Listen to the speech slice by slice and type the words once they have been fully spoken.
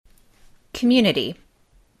community,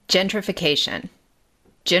 gentrification,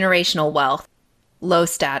 generational wealth, low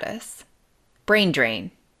status, brain drain.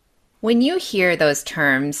 When you hear those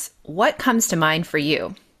terms, what comes to mind for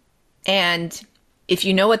you? And if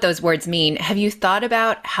you know what those words mean, have you thought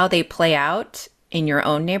about how they play out in your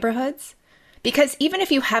own neighborhoods? Because even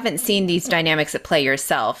if you haven't seen these dynamics at play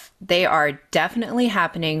yourself, they are definitely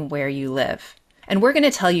happening where you live. And we're going to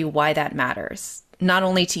tell you why that matters, not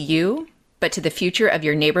only to you, but to the future of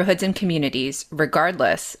your neighborhoods and communities,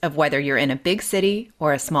 regardless of whether you're in a big city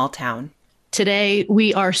or a small town. Today,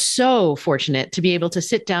 we are so fortunate to be able to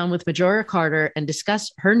sit down with Majora Carter and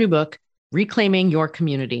discuss her new book, Reclaiming Your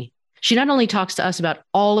Community. She not only talks to us about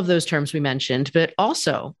all of those terms we mentioned, but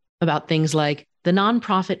also about things like the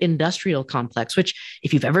nonprofit industrial complex, which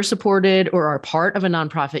if you've ever supported or are part of a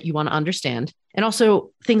nonprofit, you want to understand. And also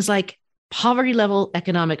things like poverty level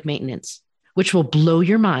economic maintenance, which will blow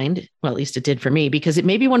your mind. Well, at least it did for me, because it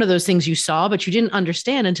may be one of those things you saw, but you didn't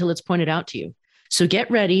understand until it's pointed out to you. So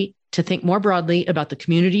get ready to think more broadly about the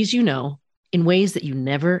communities you know in ways that you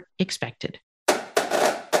never expected.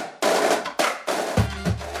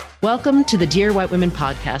 Welcome to the Dear White Women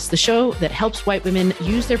podcast, the show that helps white women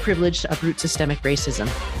use their privilege to uproot systemic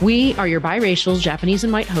racism. We are your biracial Japanese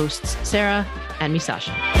and white hosts, Sarah and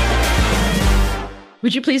Misasha.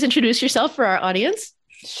 Would you please introduce yourself for our audience?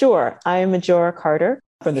 Sure. I am Majora Carter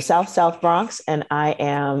from the South Bronx, and I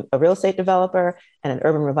am a real estate developer and an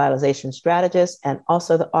urban revitalization strategist, and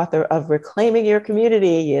also the author of Reclaiming Your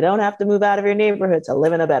Community. You don't have to move out of your neighborhood to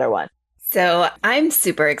live in a better one. So I'm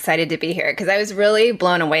super excited to be here because I was really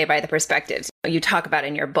blown away by the perspectives you talk about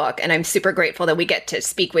in your book. And I'm super grateful that we get to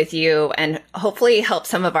speak with you and hopefully help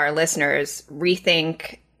some of our listeners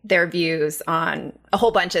rethink their views on a whole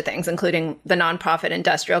bunch of things, including the nonprofit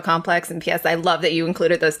industrial complex. And P.S., I love that you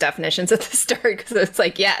included those definitions at the start because it's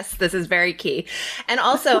like, yes, this is very key. And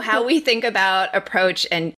also how we think about, approach,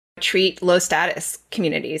 and treat low status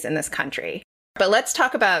communities in this country. But let's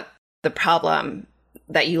talk about the problem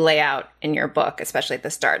that you lay out in your book, especially at the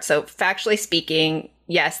start. So factually speaking,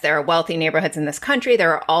 yes, there are wealthy neighborhoods in this country.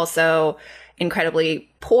 There are also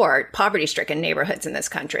incredibly poor, poverty-stricken neighborhoods in this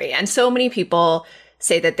country. And so many people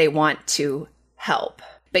say that they want to help.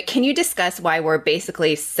 But can you discuss why we're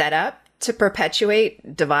basically set up to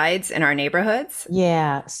perpetuate divides in our neighborhoods?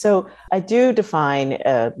 Yeah. So I do define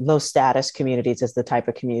low status communities as the type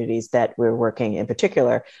of communities that we're working in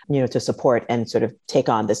particular, to support and sort of take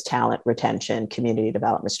on this talent retention community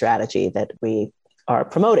development strategy that we are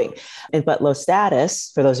promoting. But low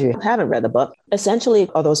status, for those of you who haven't read the book, essentially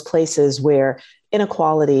are those places where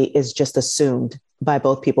inequality is just assumed by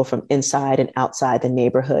both people from inside and outside the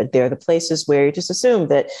neighborhood. They're the places where you just assume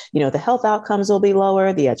that, the health outcomes will be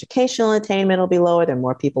lower, the educational attainment will be lower, there are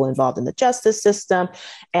more people involved in the justice system.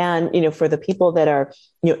 And, for the people that are,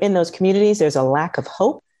 in those communities, there's a lack of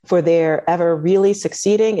hope for their ever really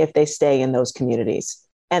succeeding if they stay in those communities.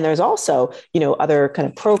 And there's also, other kind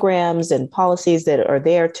of programs and policies that are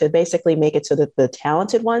there to basically make it so that the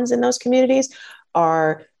talented ones in those communities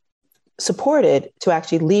are supported to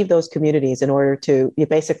actually leave those communities in order to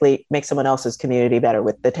basically make someone else's community better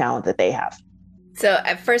with the talent that they have. So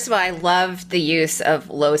first of all, I love the use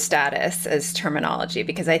of low status as terminology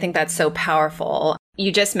because I think that's so powerful.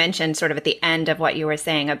 You just mentioned sort of at the end of what you were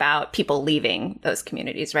saying about people leaving those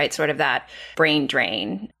communities, right? Sort of that brain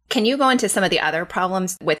drain. Can you go into some of the other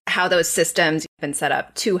problems with how those systems have been set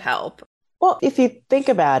up to help? Well, if you think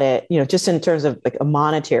about it, just in terms of like a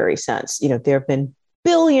monetary sense, there have been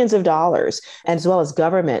billions of dollars, and as well as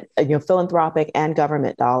government, philanthropic and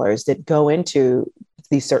government dollars that go into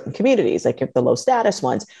these certain communities, like the low status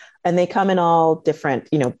ones. And they come in all different,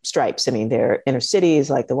 stripes. I mean, they're inner cities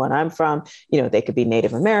like the one I'm from, they could be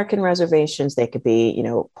Native American reservations. They could be,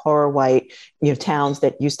 poor white, towns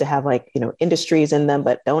that used to have industries in them,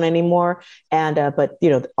 but don't anymore. And, but,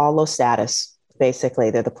 all low status. Basically,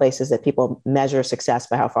 they're the places that people measure success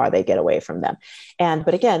by how far they get away from them.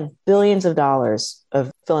 But again, billions of dollars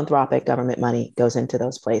of philanthropic government money goes into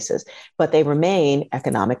those places, but they remain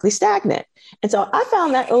economically stagnant. And so I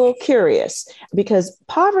found that a little curious because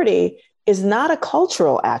poverty is not a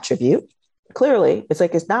cultural attribute. Clearly,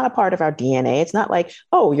 it's not a part of our DNA. It's not like,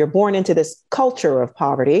 oh, you're born into this culture of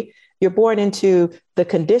poverty. You're born into the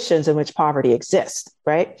conditions in which poverty exists,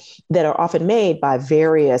 right? That are often made by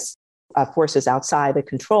various forces outside the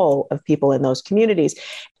control of people in those communities.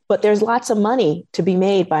 But there's lots of money to be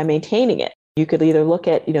made by maintaining it. You could either look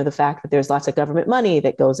at, the fact that there's lots of government money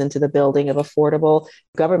that goes into the building of affordable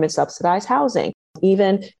government subsidized housing.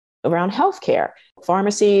 Even around healthcare.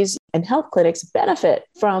 Pharmacies and health clinics benefit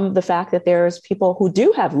from the fact that there's people who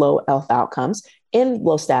do have low health outcomes in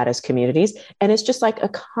low status communities. And it's just like a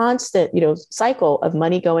constant, cycle of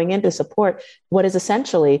money going in to support what is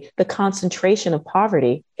essentially the concentration of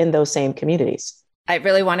poverty in those same communities. I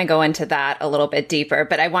really want to go into that a little bit deeper,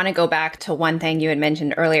 but I want to go back to one thing you had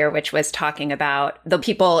mentioned earlier, which was talking about the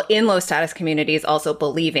people in low status communities also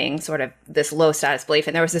believing sort of this low status belief.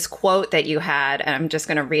 And there was this quote that you had, and I'm just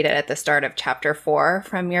going to read it at the start of chapter 4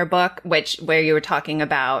 from your book, where you were talking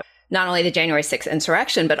about not only the January 6th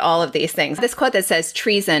insurrection, but all of these things. This quote that says,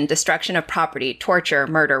 treason, destruction of property, torture,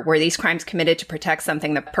 murder, were these crimes committed to protect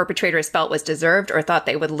something the perpetrators felt was deserved or thought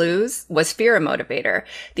they would lose? Was fear a motivator?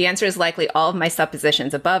 The answer is likely all of my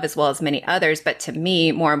suppositions above, as well as many others, but to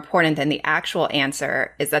me, more important than the actual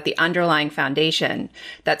answer is that the underlying foundation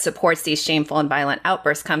that supports these shameful and violent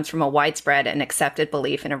outbursts comes from a widespread and accepted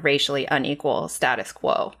belief in a racially unequal status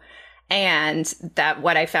quo. And that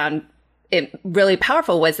what I found really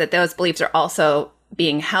powerful was that those beliefs are also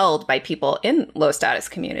being held by people in low status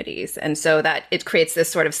communities. And so that it creates this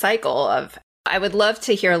sort of cycle of, I would love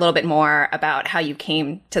to hear a little bit more about how you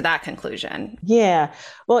came to that conclusion. Yeah.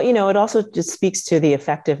 Well, it also just speaks to the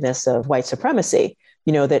effectiveness of white supremacy,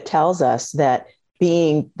 that tells us that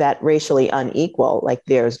being that racially unequal, like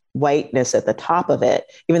there's whiteness at the top of it,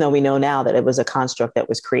 even though we know now that it was a construct that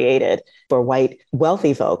was created for white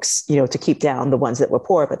wealthy folks, to keep down the ones that were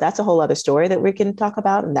poor. But that's a whole other story that we can talk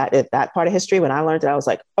about. And that part of history, when I learned it, I was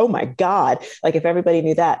like, oh my God, like if everybody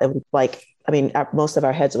knew that, it would most of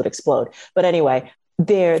our heads would explode. But anyway,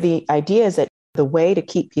 the idea is that the way to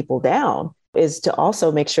keep people down is to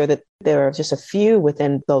also make sure that there are just a few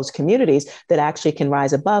within those communities that actually can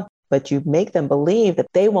rise above, but you make them believe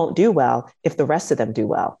that they won't do well if the rest of them do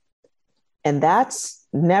well. And that's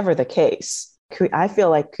never the case. I feel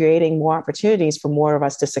like creating more opportunities for more of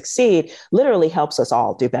us to succeed literally helps us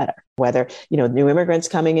all do better. Whether, new immigrants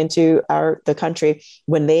coming into the country,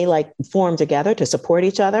 when they form together to support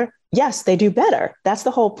each other, yes, they do better. That's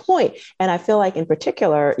the whole point. And I feel like in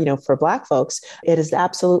particular, for Black folks, it has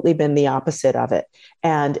absolutely been the opposite of it.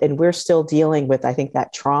 And we're still dealing with, I think,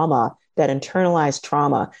 that trauma, that internalized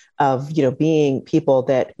trauma of, being people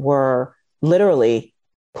that were literally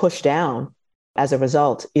pushed down as a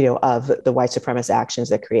result, of the white supremacist actions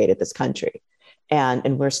that created this country.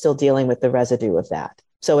 And we're still dealing with the residue of that.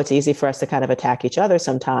 So it's easy for us to kind of attack each other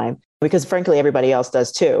sometime because frankly, everybody else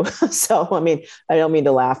does too. So, I don't mean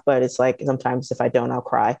to laugh, but it's like sometimes if I don't, I'll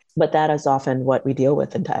cry. But that is often what we deal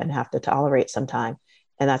with and have to tolerate sometime.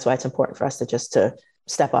 And that's why it's important for us to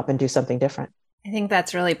step up and do something different. I think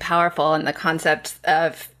that's really powerful in the concept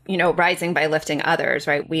of, rising by lifting others,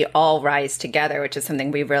 right? We all rise together, which is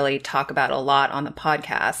something we really talk about a lot on the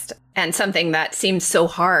podcast, and something that seems so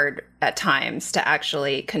hard at times to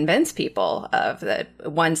actually convince people of that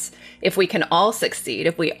if we can all succeed,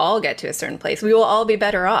 if we all get to a certain place, we will all be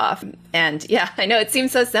better off. And yeah, I know it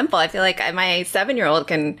seems so simple. I feel like my 7-year-old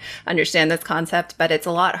can understand this concept, but it's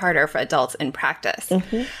a lot harder for adults in practice.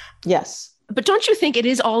 Mm-hmm. Yes. But don't you think it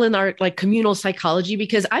is all in our communal psychology?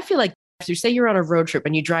 Because I feel like if you say you're on a road trip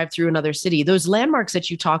and you drive through another city, those landmarks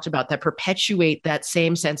that you talked about that perpetuate that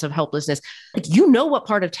same sense of helplessness, what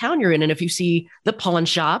part of town you're in. And if you see the pawn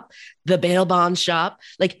shop, the bail bond shop,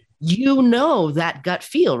 that gut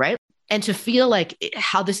feel, right? And to feel like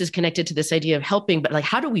how this is connected to this idea of helping, but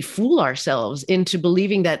how do we fool ourselves into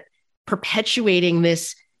believing that perpetuating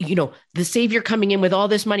this, the savior coming in with all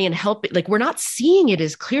this money and help, we're not seeing it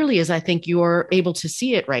as clearly as I think you're able to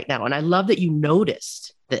see it right now. And I love that you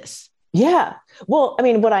noticed this. Yeah. Well,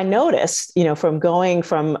 what I noticed, from going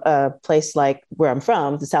from a place like where I'm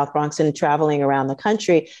from, the South Bronx, and traveling around the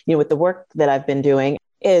country, with the work that I've been doing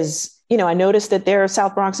is, I noticed that there are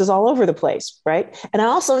South Bronxes all over the place, right? And I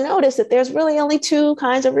also noticed that there's really only 2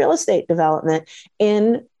 kinds of real estate development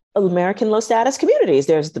in American low status communities.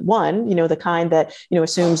 There's the one, the kind that,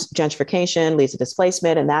 assumes gentrification leads to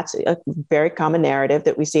displacement. And that's a very common narrative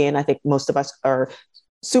that we see. And I think most of us are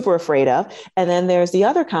super afraid of. And then there's the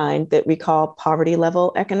other kind that we call poverty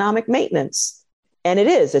level economic maintenance. And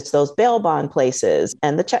it's those bail bond places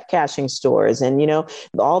and the check cashing stores and,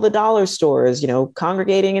 all the dollar stores,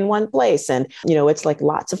 congregating in one place. And, it's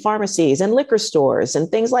lots of pharmacies and liquor stores and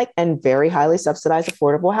things and very highly subsidized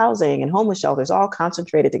affordable housing and homeless shelters all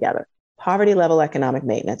concentrated together. Poverty level economic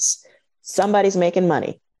maintenance. Somebody's making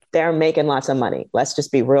money. They're making lots of money. Let's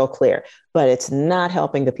just be real clear. But it's not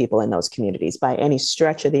helping the people in those communities by any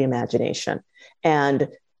stretch of the imagination. And,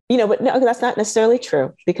 But no, that's not necessarily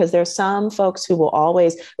true, because there's some folks who will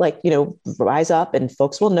always rise up and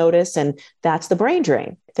folks will notice. And that's the brain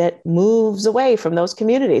drain that moves away from those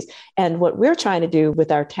communities. And what we're trying to do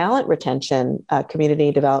with our talent retention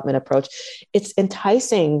community development approach, it's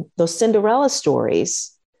enticing those Cinderella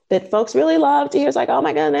stories that folks really love to hear. It's like, oh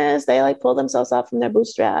my goodness, they like pull themselves up from their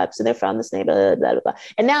bootstraps and they're from this neighborhood, blah, blah, blah.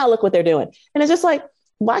 And now look what they're doing. And it's just like,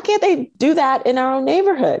 why can't they do that in our own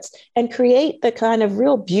neighborhoods and create the kind of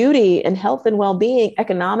real beauty and health and well-being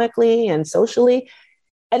economically and socially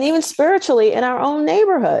and even spiritually in our own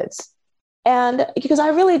neighborhoods? And because I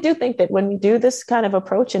really do think that when we do this kind of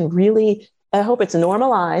approach, and really, I hope it's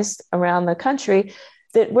normalized around the country,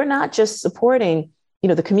 that we're not just supporting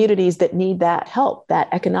the communities that need that help, that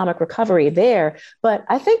economic recovery there. But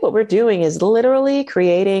I think what we're doing is literally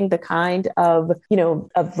creating the kind of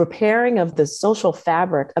repairing of the social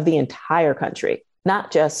fabric of the entire country, not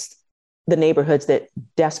just the neighborhoods that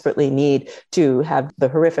desperately need to have the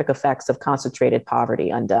horrific effects of concentrated poverty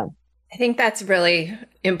undone. I think that's really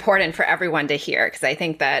important for everyone to hear, because I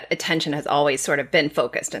think that attention has always sort of been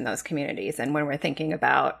focused in those communities. And when we're thinking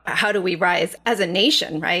about how do we rise as a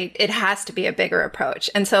nation, right, it has to be a bigger approach.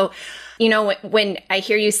 And so, when I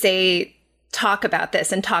hear you talk about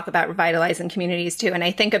this and talk about revitalizing communities too, and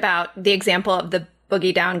I think about the example of the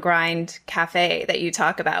Boogie Down Grind Cafe that you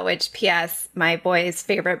talk about, which, P.S., my boy's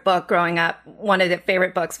favorite book growing up, one of the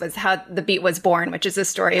favorite books was How the Beat Was Born, which is a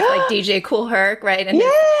story of like DJ Kool Herc, right? And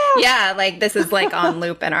like this is like on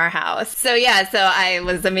loop in our house. So I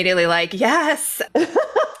was immediately like, yes, but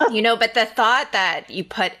the thought that you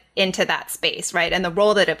put into that space, right? And the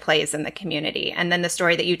role that it plays in the community. And then the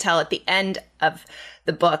story that you tell at the end of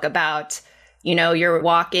the book about, you're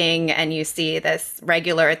walking and you see this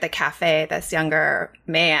regular at the cafe, this younger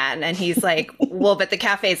man, and he's like, well, but the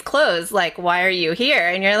cafe's closed. Like, why are you here?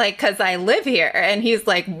 And you're like, 'cause I live here. And he's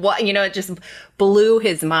like, what? It just blew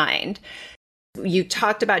his mind. You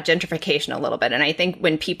talked about gentrification a little bit. And I think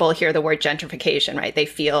when people hear the word gentrification, right, they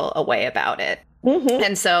feel a way about it. Mm-hmm.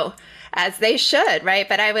 And so, as they should, right?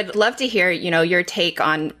 But I would love to hear, your take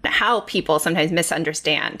on how people sometimes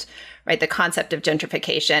misunderstand, right, the concept of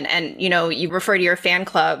gentrification. And, you refer to your fan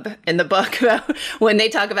club in the book about when they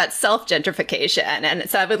talk about self-gentrification. And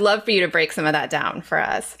so I would love for you to break some of that down for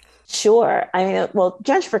us. Sure. I mean, well,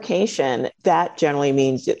 gentrification, that generally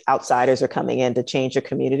means that outsiders are coming in to change the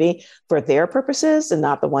community for their purposes and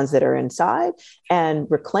not the ones that are inside. And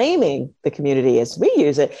reclaiming the community, as we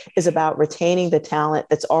use it, is about retaining the talent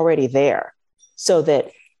that's already there so that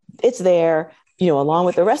it's there, along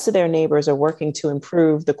with the rest of their neighbors, are working to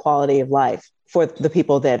improve the quality of life for the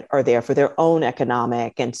people that are there for their own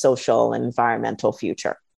economic and social and environmental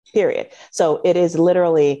future, period. So it is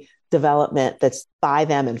literally development that's by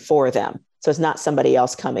them and for them. So it's not somebody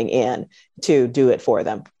else coming in to do it for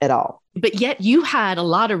them at all. But yet you had a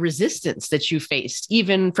lot of resistance that you faced,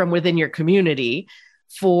 even from within your community,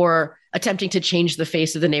 for attempting to change the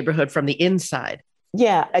face of the neighborhood from the inside.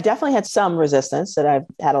 Yeah, I definitely had some resistance that I've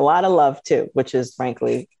had a lot of love to, which is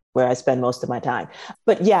frankly where I spend most of my time.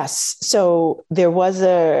 But yes, so there was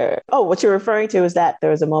what you're referring to is that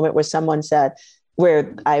there was a moment where someone said,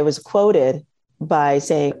 where I was quoted by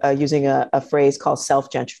saying, using a phrase called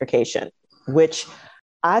self-gentrification, which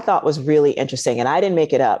I thought was really interesting. And I didn't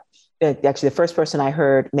make it up. Actually, the first person I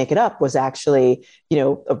heard make it up was actually,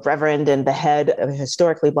 a reverend and the head of a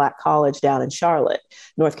historically Black college down in Charlotte,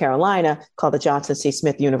 North Carolina, called the Johnson C.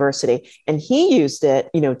 Smith University. And he used it,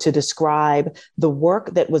 to describe the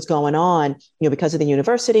work that was going on, because of the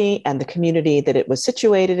university and the community that it was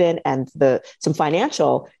situated in, and some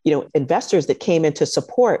financial, investors that came in to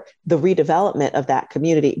support the redevelopment of that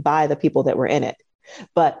community by the people that were in it.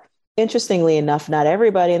 But interestingly enough, not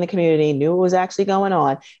everybody in the community knew what was actually going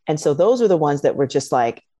on. And so those were the ones that were just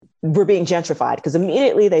like, we're being gentrified, because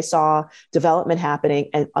immediately they saw development happening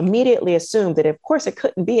and immediately assumed that, of course, it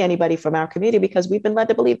couldn't be anybody from our community, because we've been led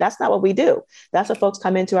to believe that's not what we do. That's what folks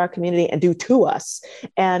come into our community and do to us.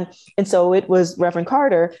 And so it was Reverend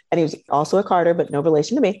Carter, and he was also a Carter, but no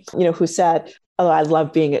relation to me, who said, oh, I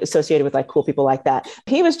love being associated with like cool people like that.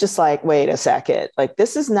 He was just like, wait a second, like,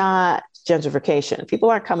 this is not gentrification.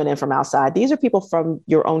 People aren't coming in from outside. These are people from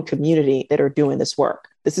your own community that are doing this work.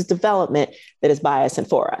 This is development that is by us and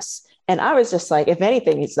for us. And I was just like, if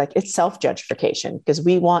anything, it's self-gentrification, because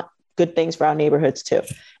we want good things for our neighborhoods too.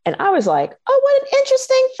 And I was like, oh, what an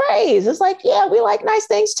interesting phrase. It's like, yeah, we like nice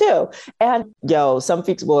things too. And some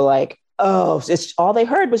people were like, oh, it's all they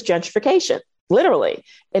heard was gentrification. Literally.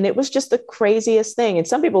 And it was just the craziest thing. And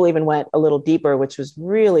some people even went a little deeper, which was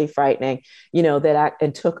really frightening,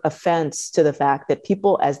 and took offense to the fact that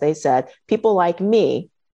people, as they said, people like me,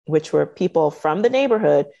 which were people from the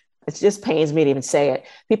neighborhood, It just pains me to even say it.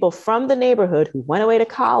 People from the neighborhood who went away to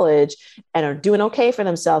college and are doing okay for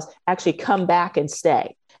themselves actually come back and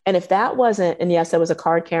stay. And if that wasn't, and yes, I was a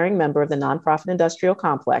card carrying member of the nonprofit industrial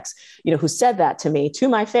complex, who said that to me to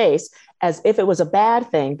my face, as if it was a bad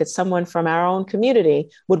thing that someone from our own community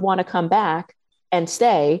would want to come back and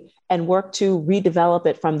stay and work to redevelop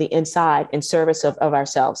it from the inside in service of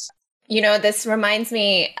ourselves. This reminds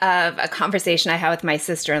me of a conversation I had with my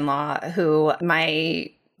sister-in-law, who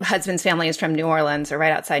my husband's family is from New Orleans, or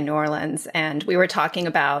right outside New Orleans. And we were talking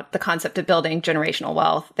about the concept of building generational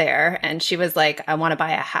wealth there. And she was like, I want to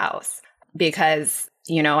buy a house because,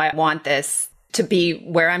 I want this to be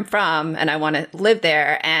where I'm from and I want to live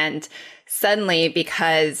there. And suddenly,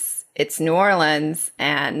 because it's New Orleans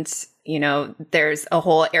and, there's a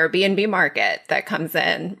whole Airbnb market that comes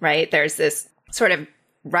in, right? There's this sort of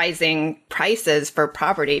rising prices for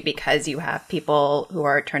property because you have people who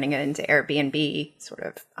are turning it into Airbnb sort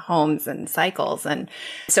of homes and cycles. And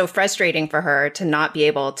so frustrating for her to not be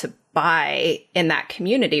able to buy in that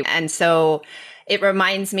community. And so it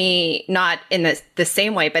reminds me, not in the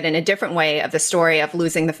same way, but in a different way, of the story of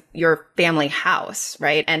losing your family house,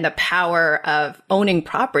 right? And the power of owning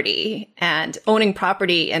property and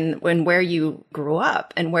in where you grew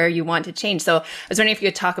up and where you want to change. So I was wondering if you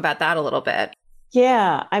could talk about that a little bit.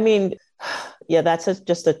 Yeah, I mean, that's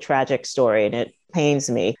just a tragic story. And it pains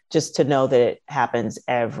me just to know that it happens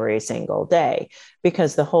every single day,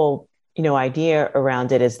 because the whole, idea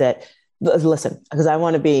around it is that, listen, because I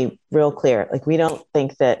want to be real clear, like, we don't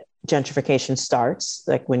think that gentrification starts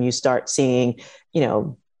like when you start seeing,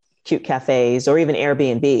 cute cafes or even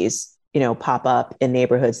Airbnbs, pop up in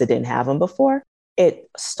neighborhoods that didn't have them before. It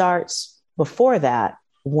starts before that,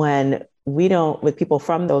 when with people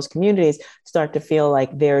from those communities start to feel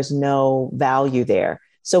like there's no value there.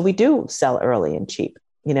 So we do sell early and cheap.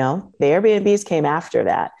 The Airbnbs came after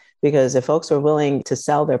that, because if folks were willing to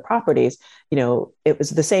sell their properties, it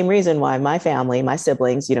was the same reason why my family, my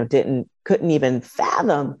siblings, couldn't even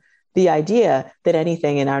fathom the idea that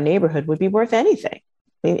anything in our neighborhood would be worth anything.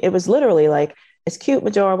 I mean, it was literally like, it's cute,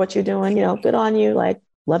 Majora, what you're doing, good on you, like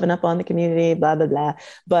loving up on the community, blah, blah, blah.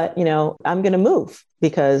 But, I'm going to move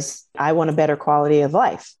because I want a better quality of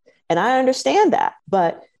life. And I understand that,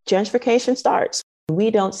 but gentrification starts.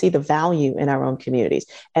 We don't see the value in our own communities.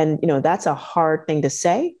 And, that's a hard thing to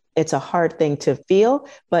say. It's a hard thing to feel.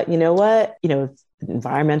 But you know what?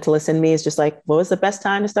 Environmentalist in me is just like, what was the best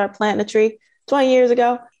time to start planting a tree? 20 years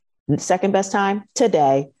ago. Second best time,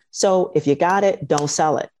 today. So if you got it, don't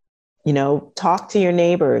sell it. Talk to your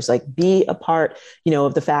neighbors, like, be a part,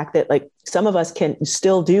 of the fact that, like, some of us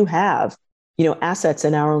still do have, assets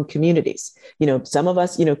in our own communities. Some of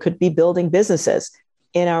us, could be building businesses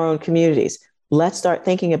in our own communities. Let's start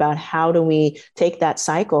thinking about how do we take that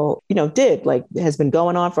cycle, has been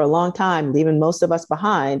going on for a long time, leaving most of us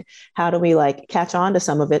behind. How do we catch on to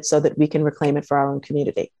some of it so that we can reclaim it for our own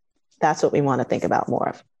community? That's what we want to think about more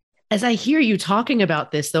of. As I hear you talking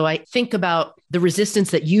about this, though, I think about the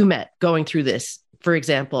resistance that you met going through this, for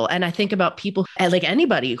example. And I think about people, like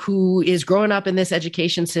anybody who is growing up in this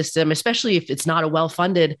education system, especially if it's not a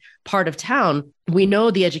well-funded part of town. We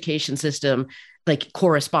know the education system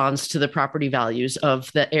corresponds to the property values of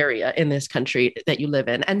the area in this country that you live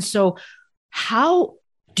in. And so how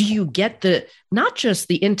do you get not just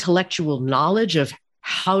the intellectual knowledge of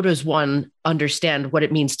how does one understand what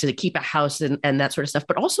it means to keep a house and that sort of stuff,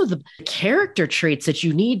 but also the character traits that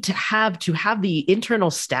you need to have the internal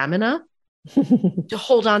stamina to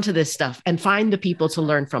hold on to this stuff and find the people to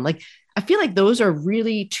learn from? I feel like those are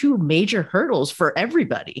really two major hurdles for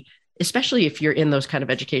everybody, especially if you're in those kind of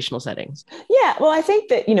educational settings. Yeah, well, I think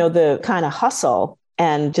that, the kind of hustle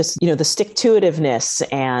and just, the stick-to-itiveness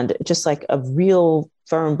and just like a real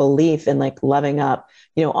firm belief in loving up,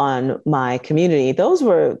 on my community. Those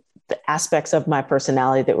were the aspects of my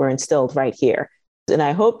personality that were instilled right here. And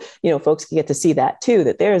I hope, folks can get to see that too,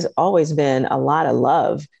 that there's always been a lot of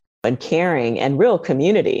love and caring and real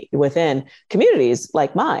community within communities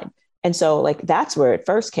like mine. And so that's where it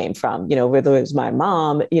first came from, whether it was my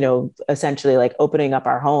mom, essentially opening up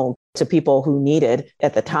our home to people who needed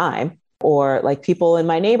at the time, or people in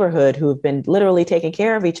my neighborhood who've been literally taking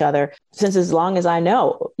care of each other since as long as I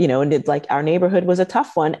know, and our neighborhood was a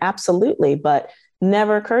tough one. Absolutely. But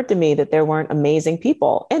never occurred to me that there weren't amazing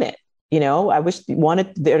people in it. I wish we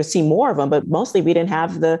wanted there to see more of them, but mostly we didn't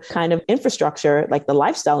have the kind of infrastructure, like the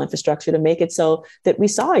lifestyle infrastructure, to make it so that we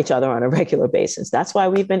saw each other on a regular basis. That's why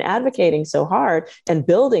we've been advocating so hard and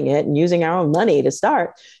building it and using our own money to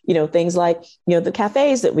start, things like, the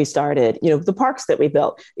cafes that we started, the parks that we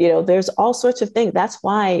built, there's all sorts of things. That's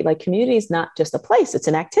why like community is not just a place, it's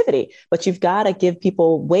an activity, but you've got to give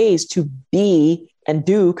people ways to be and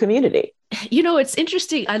do community. It's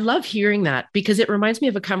interesting. I love hearing that because it reminds me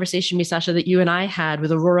of a conversation, Misasha, that you and I had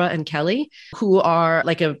with Aurora and Kelly, who are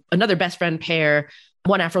like another best friend pair,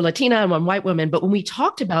 one Afro-Latina and one white woman. But when we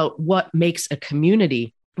talked about what makes a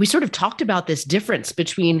community, we sort of talked about this difference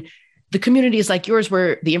between the communities like yours,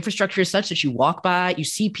 where the infrastructure is such that you walk by, you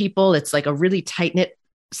see people, it's like a really tight-knit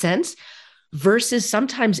sense, versus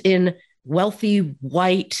sometimes in wealthy,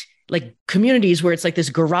 white, like communities where it's like this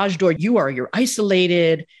garage door, you're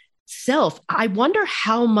isolated self. I wonder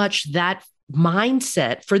how much that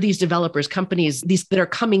mindset for these developers, companies, these that are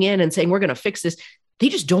coming in and saying, we're going to fix this, they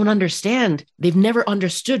just don't understand. They've never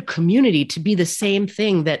understood community to be the same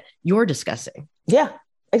thing that you're discussing. Yeah,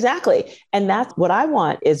 exactly. And that's what I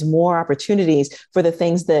want, is more opportunities for the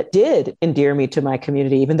things that did endear me to my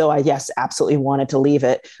community, even though I, yes, absolutely wanted to leave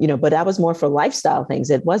it, but that was more for lifestyle things.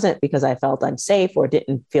 It wasn't because I felt unsafe or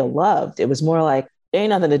didn't feel loved. It was more like, there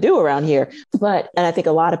ain't nothing to do around here. And I think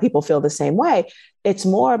a lot of people feel the same way. It's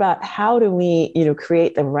more about how do we,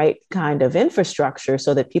 create the right kind of infrastructure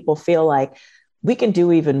so that people feel like we can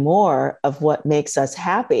do even more of what makes us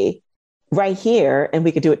happy right here, and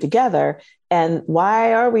we could do it together. And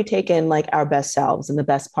why are we taking like our best selves and the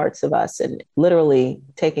best parts of us and literally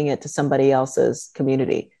taking it to somebody else's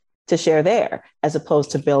community to share there, as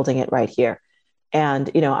opposed to building it right here? And,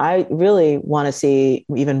 I really want to see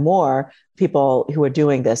even more people who are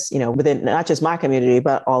doing this, within not just my community,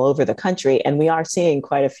 but all over the country. And we are seeing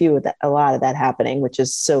quite a lot of that happening, which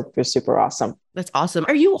is super, super awesome. That's awesome.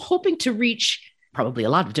 Are you hoping to reach probably a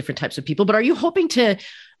lot of different types of people, but are you hoping to,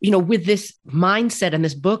 with this mindset and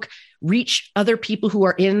this book, reach other people who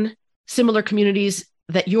are in similar communities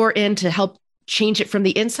that you're in to help change it from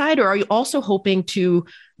the inside? Or are you also hoping to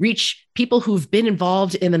reach people who've been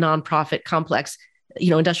involved in the nonprofit complex,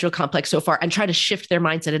 industrial complex so far, and try to shift their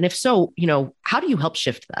mindset? And if so, how do you help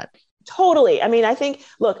shift that? Totally. I mean, I think,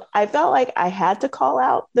 look, I felt like I had to call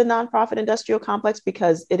out the nonprofit industrial complex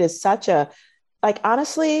because it is such a,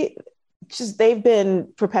 honestly, just they've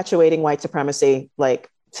been perpetuating white supremacy,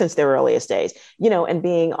 since their earliest days, and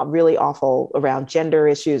being really awful around gender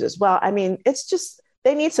issues as well. I mean, it's just,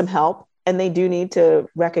 they need some help. And they do need to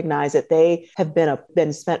recognize that they have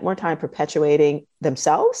been spent more time perpetuating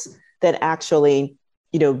themselves than actually,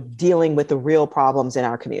 dealing with the real problems in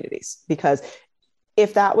our communities. Because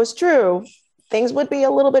if that was true, things would be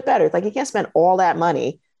a little bit better. You can't spend all that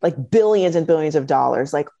money, billions and billions of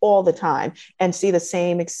dollars, all the time, and see the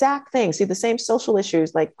same exact thing, see the same social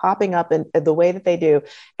issues, popping up in the way that they do.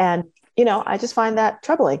 And, I just find that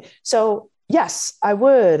troubling. So yes, I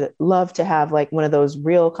would love to have one of those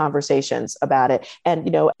real conversations about it.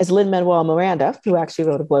 And, as Lin-Manuel Miranda, who actually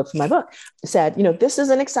wrote a blurb for my book, said, this is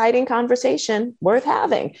an exciting conversation worth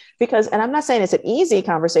having because, and I'm not saying it's an easy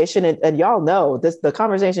conversation, and y'all know this, the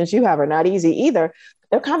conversations you have are not easy either.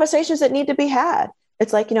 They're conversations that need to be had.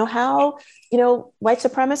 It's how, white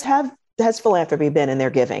supremacists has philanthropy been in their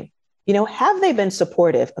giving? Have they been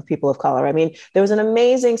supportive of people of color? I mean, there was an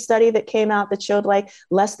amazing study that came out that showed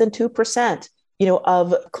less than 2%,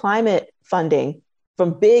 of climate funding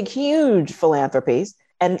from big, huge philanthropies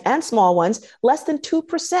and small ones, less than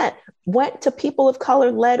 2% went to people of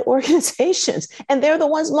color led organizations. And they're the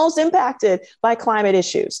ones most impacted by climate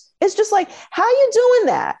issues. It's just how you doing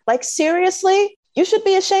that? Seriously, you should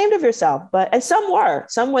be ashamed of yourself. And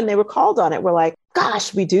some when they were called on it were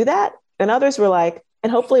gosh, we do that. And others were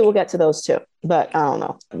and hopefully we'll get to those too. But I don't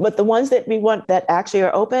know. But the ones that we want that actually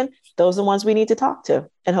are open, those are the ones we need to talk to.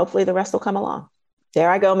 And hopefully the rest will come along. There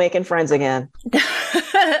I go, making friends again.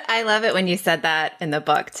 I love it when you said that in the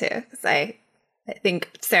book too. Because I think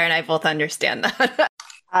Sarah and I both understand that.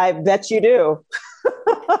 I bet you do.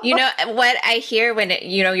 What I hear when,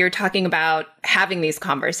 you're talking about having these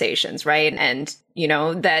conversations, right? And,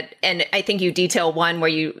 and I think you detail one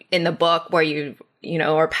where in the book where you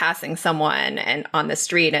or passing someone and on the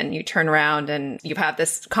street and you turn around and you have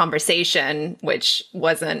this conversation, which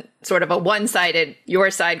wasn't sort of a one-sided,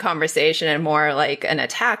 your side conversation and more like an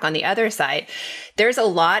attack on the other side. There's a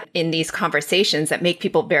lot in these conversations that make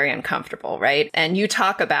people very uncomfortable, right? And you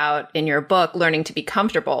talk about in your book, learning to be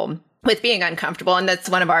comfortable. with being uncomfortable. And that's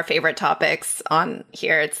one of our favorite topics on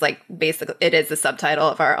here. It's like basically, it is the subtitle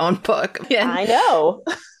of our own book. And I know.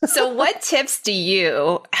 so what tips do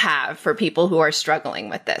you have for people who are struggling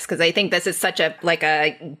with this? Because I think this is such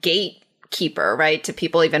a gatekeeper, right, to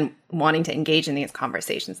people even wanting to engage in these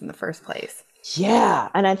conversations in the first place. Yeah.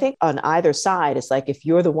 And I think on either side, it's like, if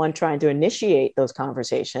you're the one trying to initiate those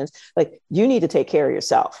conversations, like you need to take care of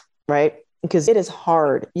yourself, right? Because it is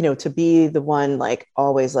hard, to be the one like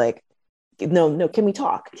always like, no, can we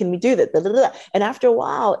talk? Can we do that? Blah, blah, blah. And after a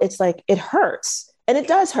while, it's like, it hurts. And it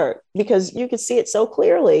does hurt because you can see it so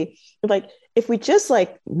clearly. Like if we just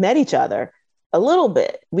like met each other a little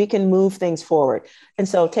bit, we can move things forward. And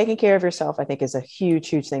so taking care of yourself, I think, is a huge,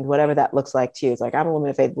 huge thing, whatever that looks like to you. It's like, I'm a woman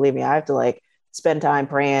of faith, believe me, I have to like spend time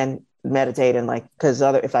praying, meditating, like, because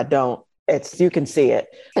if I don't, you can see it.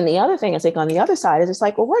 And the other thing I think on the other side is it's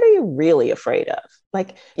like, well, what are you really afraid of?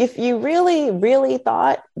 Like, if you really, really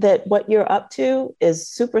thought that what you're up to is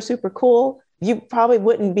super, super cool, you probably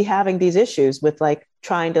wouldn't be having these issues with like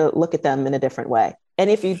trying to look at them in a different way. And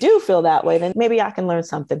if you do feel that way, then maybe I can learn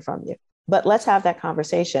something from you. But let's have that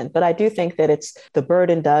conversation. But I do think that the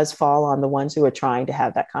burden does fall on the ones who are trying to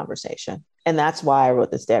have that conversation. And that's why I wrote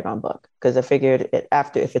this daggone book, because I figured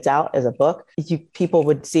if it's out as a book, people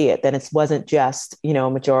would see it. Then it wasn't just,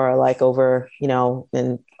 Majora like over,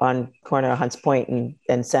 on corner of Hunts Point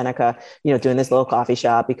and Seneca, doing this little coffee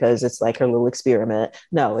shop because it's like her little experiment.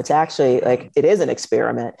 No, it's actually like, it is an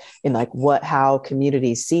experiment in like how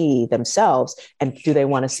communities see themselves, and do they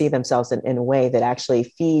want to see themselves in a way that actually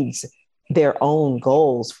feeds their own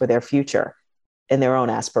goals for their future and their own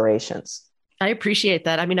aspirations. I appreciate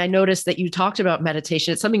that. I mean, I noticed that you talked about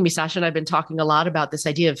meditation. It's something Misasha and I've been talking a lot about, this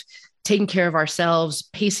idea of taking care of ourselves,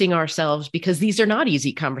 pacing ourselves, because these are not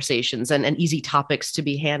easy conversations and easy topics to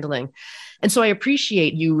be handling. And so I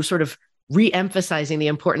appreciate you sort of re-emphasizing the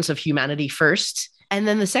importance of humanity first. And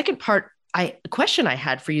then the second question I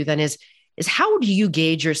had for you then is how do you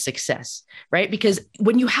gauge your success, right? Because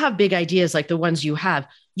when you have big ideas like the ones you have,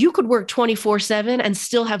 you could work 24/7 and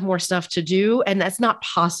still have more stuff to do. And that's not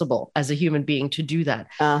possible as a human being to do that.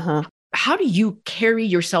 Uh-huh. How do you carry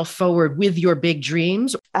yourself forward with your big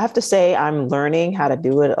dreams? I have to say, I'm learning how to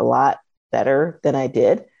do it a lot better than I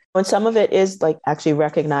did. And some of it is like actually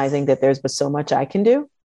recognizing that there's but so much I can do.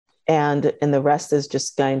 And the rest is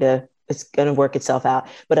just it's going to work itself out.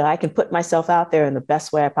 But I can put myself out there in the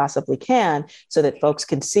best way I possibly can so that folks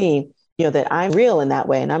can see, that I'm real in that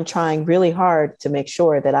way. And I'm trying really hard to make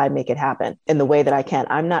sure that I make it happen in the way that I can.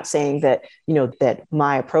 I'm not saying that, that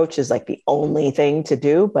my approach is like the only thing to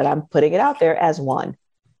do, but I'm putting it out there as one,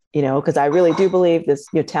 because I really do believe this,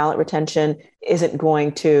 talent retention isn't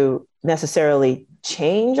going to necessarily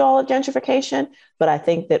change all of gentrification. But I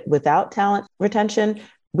think that without talent retention,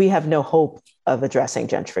 we have no hope of addressing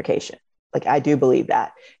gentrification. Like, I do believe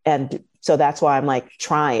that. And so that's why I'm like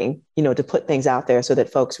trying, to put things out there so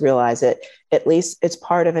that folks realize it. At least it's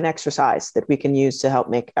part of an exercise that we can use to help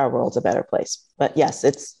make our world a better place. But yes,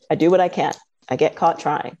 I do what I can. I get caught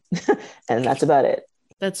trying and that's about it.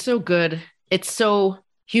 That's so good. It's so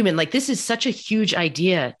human. Like, this is such a huge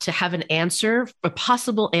idea to have an answer, a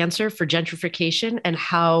possible answer for gentrification and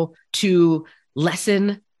how to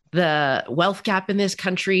lessen the wealth gap in this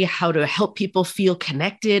country, how to help people feel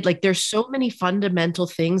connected. Like, there's so many fundamental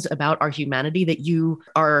things about our humanity that you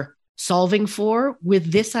are solving for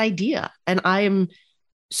with this idea. And I am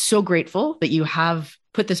so grateful that you have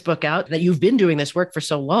put this book out, that you've been doing this work for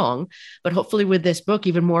so long. But hopefully with this book,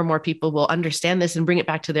 even more and more people will understand this and bring it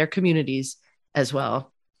back to their communities as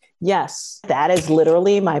well. Yes, that is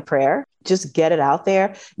literally my prayer. Just get it out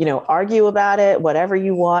there, argue about it, whatever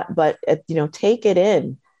you want, but, take it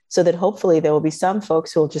in so that hopefully there will be some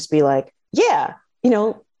folks who will just be like, yeah,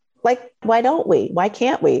 like, why don't we? Why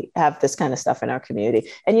can't we have this kind of stuff in our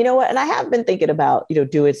community? And you know what? And I have been thinking about,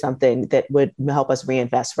 doing something that would help us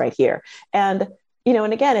reinvest right here. And,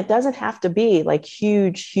 and again, it doesn't have to be like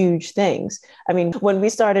huge, huge things. I mean, when we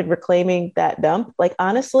started reclaiming that dump, like,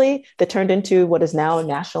 honestly, that turned into what is now a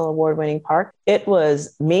national award-winning park. It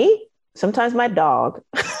was me, sometimes my dog,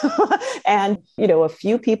 and, a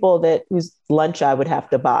few people whose lunch I would have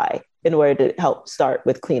to buy in order to help start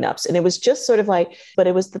with cleanups. And it was just sort of like, but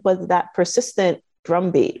it was that persistent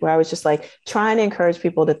drumbeat where I was just like trying to encourage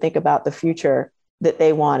people to think about the future that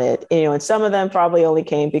they wanted, and some of them probably only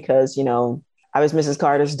came because, I was Mrs.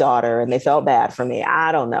 Carter's daughter and they felt bad for me.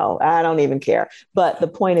 I don't know. I don't even care. But the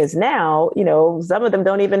point is now, some of them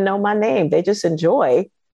don't even know my name. They just enjoy,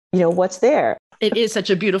 what's there. It is such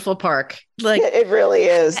a beautiful park. Like it really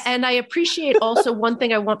is. And I appreciate also one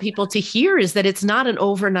thing I want people to hear is that it's not an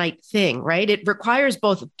overnight thing, right? It requires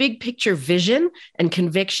both big picture vision and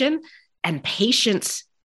conviction and patience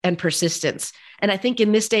and persistence. And I think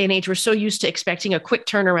in this day and age, we're so used to expecting a quick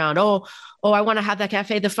turnaround. Oh, I want to have that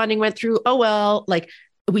cafe. The funding went through. Oh, well, like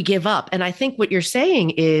we give up. And I think what you're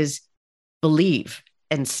saying is believe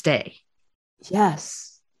and stay. Yes.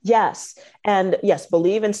 Yes. And yes,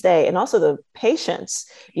 believe and stay. And also the patience,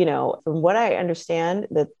 from what I understand,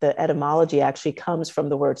 that the etymology actually comes from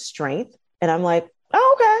the word strength. And I'm like,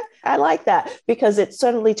 oh, okay, I like that, because it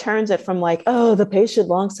suddenly turns it from like, oh, the patient,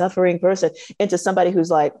 long suffering person into somebody who's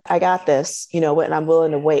like, I got this, and I'm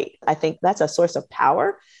willing to wait. I think that's a source of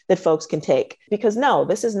power that folks can take, because no,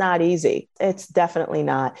 this is not easy. It's definitely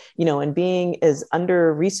not, and being as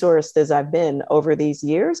under-resourced as I've been over these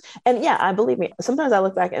years. And yeah, I believe me, sometimes I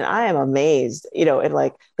look back and I am amazed, at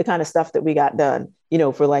like the kind of stuff that we got done,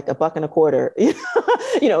 for like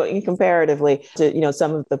 $1.25, comparatively to,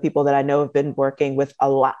 some of the people that I know have been working with a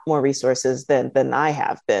lot more resources than I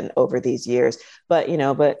have been over these years. But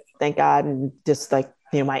thank God, and just like,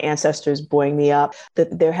 my ancestors buoying me up,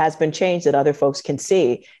 that there has been change that other folks can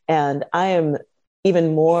see. And I am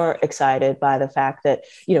even more excited by the fact that,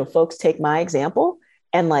 folks take my example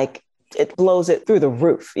and like, it blows it through the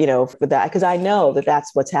roof, for that, because I know that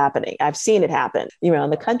that's what's happening. I've seen it happen, around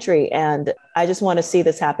the country. And I just want to see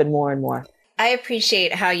this happen more and more. I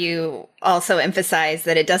appreciate how you also emphasize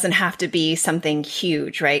that it doesn't have to be something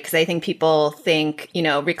huge, right? Because I think people think,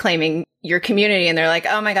 reclaiming your community and they're like,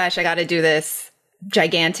 oh my gosh, I got to do this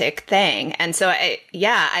gigantic thing. And so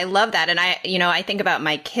I love that. And I think about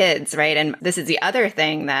my kids, right? And this is the other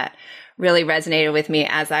thing that really resonated with me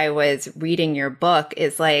as I was reading your book,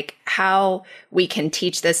 is like how we can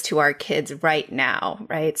teach this to our kids right now,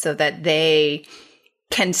 right? So that they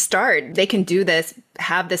can do this,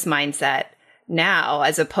 have this mindset now,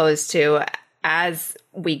 as opposed to as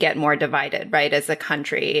we get more divided, right, as a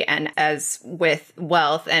country and as with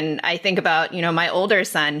wealth. And I think about, my older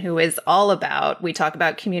son, who is all about, we talk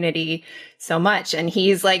about community so much, and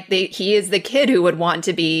he's like, he is the kid who would want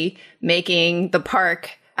to be making the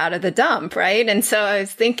park out of the dump, right? And so I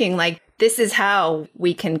was thinking, like, this is how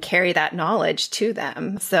we can carry that knowledge to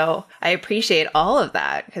them. So I appreciate all of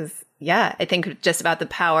that, because yeah, I think just about the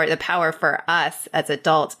power for us as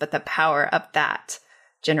adults, but the power of that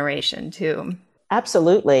generation too.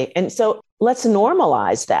 Absolutely. And so let's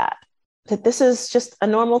normalize that this is just a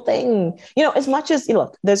normal thing, as much as,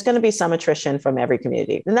 look, there's going to be some attrition from every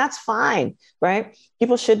community, and that's fine, right?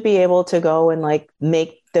 People should be able to go and like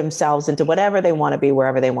make themselves into whatever they want to be,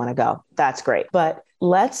 wherever they want to go. That's great. But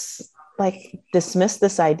let's like dismiss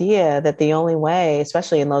this idea that the only way,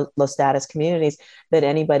 especially in low status communities, that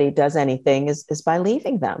anybody does anything is by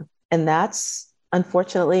leaving them. And that's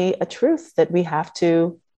unfortunately a truth that we have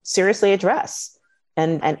to seriously address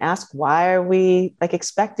and ask, why are we like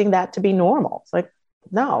expecting that to be normal? It's like,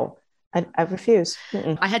 no, I refuse.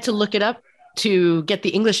 Mm-mm. I had to look it up to get the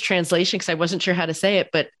English translation because I wasn't sure how to say it,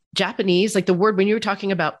 but Japanese, like the word, when you were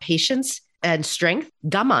talking about patience and strength,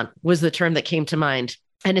 gaman was the term that came to mind.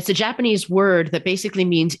 And it's a Japanese word that basically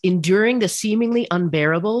means enduring the seemingly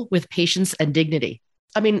unbearable with patience and dignity.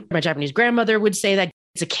 I mean, my Japanese grandmother would say that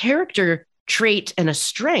it's a character trait and a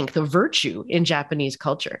strength, a virtue in Japanese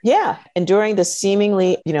culture. Yeah. Enduring the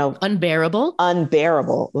seemingly,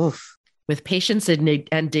 unbearable. Oof. With patience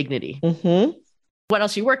and dignity. Mm-hmm. What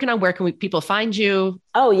else are you working on? Where can people find you?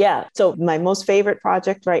 Oh, yeah. So my most favorite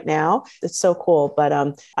project right now, it's so cool, but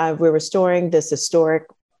we're restoring this historic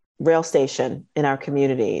rail station in our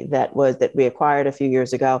community that we acquired a few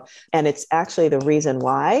years ago. And it's actually the reason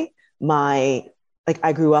why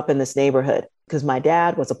I grew up in this neighborhood, because my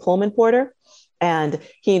dad was a Pullman porter. And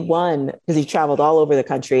he won, because he traveled all over the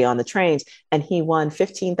country on the trains, and he won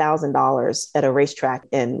 $15,000 at a racetrack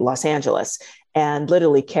in Los Angeles and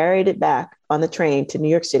literally carried it back on the train to New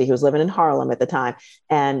York City. He was living in Harlem at the time.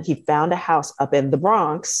 And he found a house up in the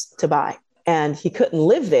Bronx to buy. And he couldn't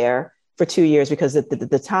live there for 2 years because at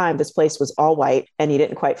the time, this place was all white and he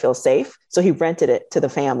didn't quite feel safe. So he rented it to the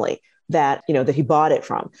family that he bought it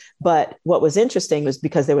from. But what was interesting was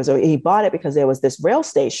because he bought it because there was this rail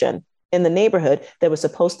station in the neighborhood that was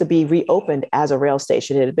supposed to be reopened as a rail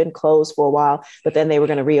station. It had been closed for a while, but then they were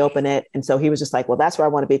going to reopen it. And so he was just like, well, that's where I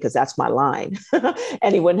want to be because that's my line.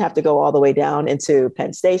 And he wouldn't have to go all the way down into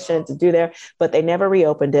Penn Station to do there, but they never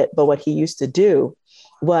reopened it. But what he used to do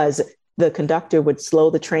was the conductor would slow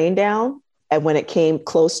the train down. And when it came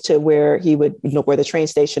close to where where the train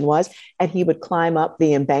station was, and he would climb up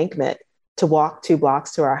the embankment to walk 2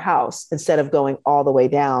 blocks to our house instead of going all the way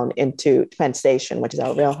down into Penn Station, which is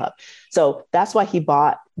our rail hub. So that's why he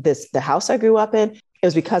bought the house I grew up in. It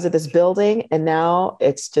was because of this building. And now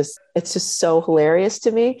it's just so hilarious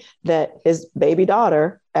to me that his baby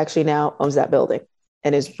daughter actually now owns that building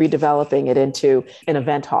and is redeveloping it into an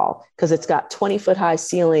event hall because it's got 20-foot high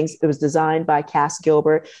ceilings. It was designed by Cass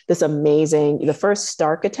Gilbert, the first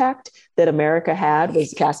starchitect that America had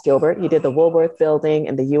was Cass Gilbert. He did the Woolworth building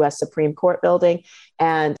and the US Supreme Court building.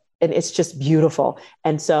 And it's just beautiful.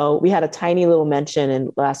 And so we had a tiny little mention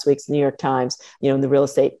in last week's New York Times, in the real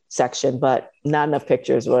estate section, but not enough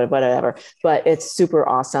pictures or whatever, but it's super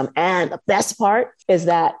awesome. And the best part is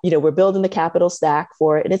that, we're building the capital stack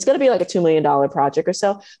for it. And it's going to be like a $2 million project or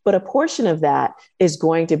so, but a portion of that is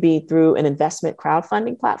going to be through an investment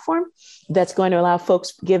crowdfunding platform that's going to allow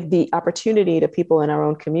folks, give the opportunity to people in our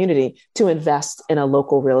own community to invest in a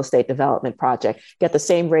local real estate development project, get the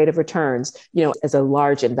same rate of returns, as a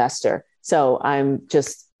large investor. So I'm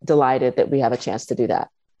just delighted that we have a chance to do that.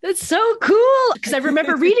 That's so cool. Because I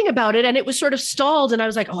remember reading about it and it was sort of stalled. And I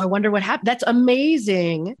was like, oh, I wonder what happened. That's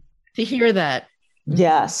amazing to hear that.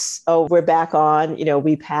 Yes. Oh, we're back on.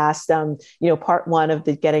 We passed, part 1 of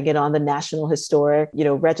the getting it on the National Historic,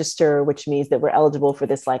 Register, which means that we're eligible for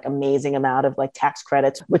this like amazing amount of like tax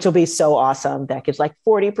credits, which will be so awesome. That gives like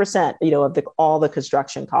 40%, of all the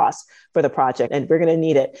construction costs for the project, and we're going to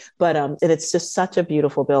need it. But and it's just such a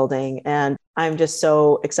beautiful building, and I'm just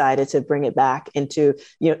so excited to bring it back into,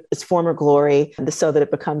 its former glory, so that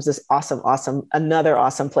it becomes this another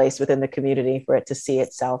awesome place within the community for it to see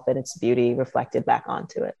itself and its beauty reflected back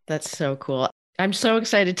onto it. That's so cool. I'm so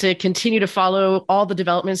excited to continue to follow all the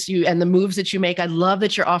developments and the moves that you make. I love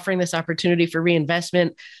that you're offering this opportunity for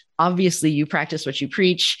reinvestment. Obviously, you practice what you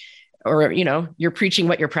preach, or, you're preaching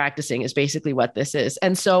what you're practicing is basically what this is.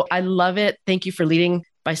 And so I love it. Thank you for leading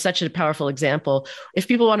by such a powerful example. If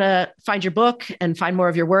people want to find your book and find more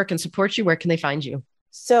of your work and support you, where can they find you?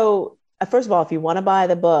 So first of all, if you want to buy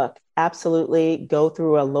the book, absolutely go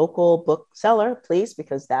through a local bookseller, please,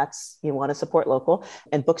 because you want to support local,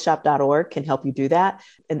 and bookshop.org can help you do that.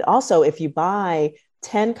 And also, if you buy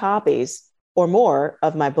 10 copies or more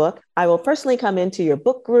of my book, I will personally come into your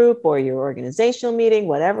book group or your organizational meeting,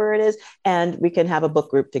 whatever it is, and we can have a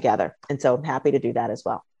book group together. And so I'm happy to do that as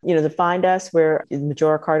well. To find us, we're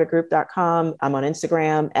MajoraCarterGroup.com. I'm on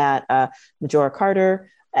Instagram at Majora Carter,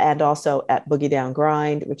 and also at Boogie Down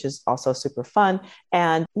Grind, which is also super fun.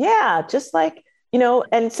 And yeah, just like,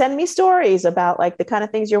 and send me stories about like the kind of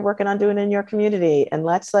things you're working on doing in your community. And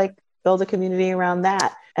let's like build a community around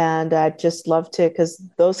that. And I just love to, because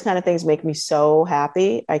those kind of things make me so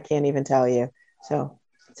happy. I can't even tell you. So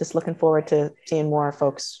just looking forward to seeing more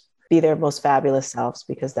folks be their most fabulous selves,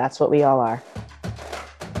 because that's what we all are.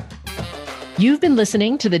 You've been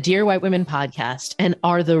listening to the Dear White Women podcast and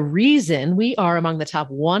are the reason we are among the top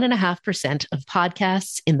 1.5% of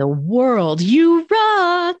podcasts in the world. You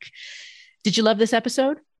rock! Did you love this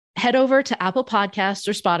episode? Head over to Apple Podcasts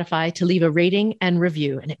or Spotify to leave a rating and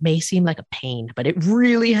review. And it may seem like a pain, but it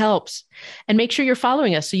really helps. And make sure you're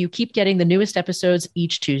following us so you keep getting the newest episodes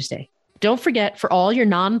each Tuesday. Don't forget, for all your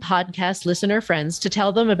non-podcast listener friends, to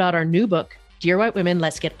tell them about our new book, Dear White Women,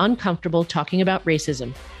 Let's Get Uncomfortable Talking About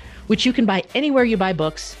Racism, which you can buy anywhere you buy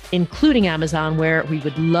books, including Amazon, where we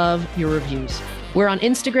would love your reviews. We're on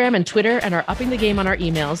Instagram and Twitter and are upping the game on our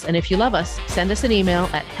emails. And if you love us, send us an email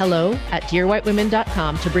at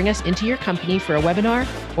hello@dearwhitewomen.com to bring us into your company for a webinar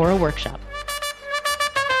or a workshop.